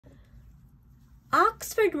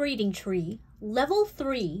Oxford Reading Tree, Level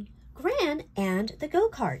 3, Gran and the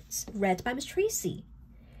Go-karts, read by Miss Tracy.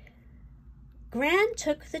 Gran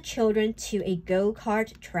took the children to a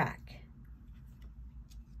go-kart track.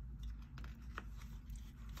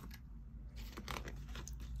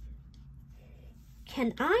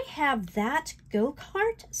 "Can I have that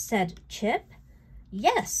go-kart?" said Chip.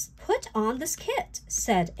 "Yes, put on this kit,"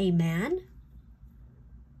 said a man.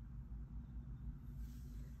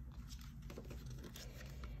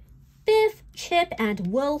 Biff, Chip, and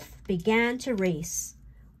Wolf began to race.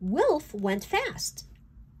 Wolf went fast.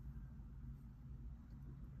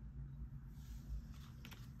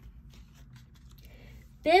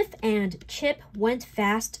 Biff and Chip went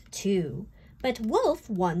fast too, but Wolf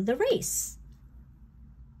won the race.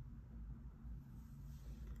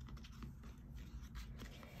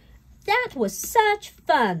 "That was such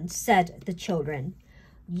fun," said the children.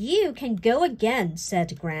 "You can go again,"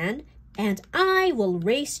 said Gran, "and I will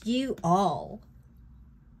race you all."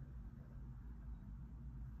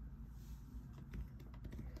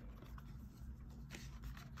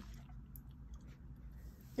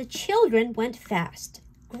 The children went fast.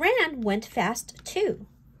 Gran went fast too.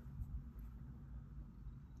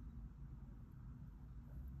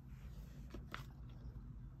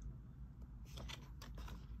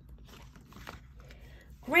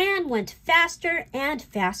 Gran went faster and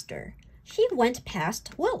faster. She went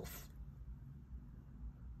past Wolf.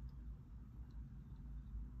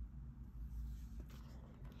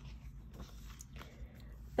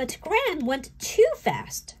 But Gran went too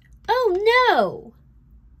fast. "Oh no!"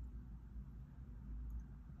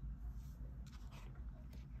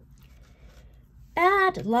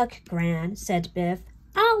 "Bad luck, Gran," said Biff.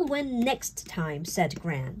 "I'll win next time," said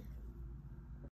Gran.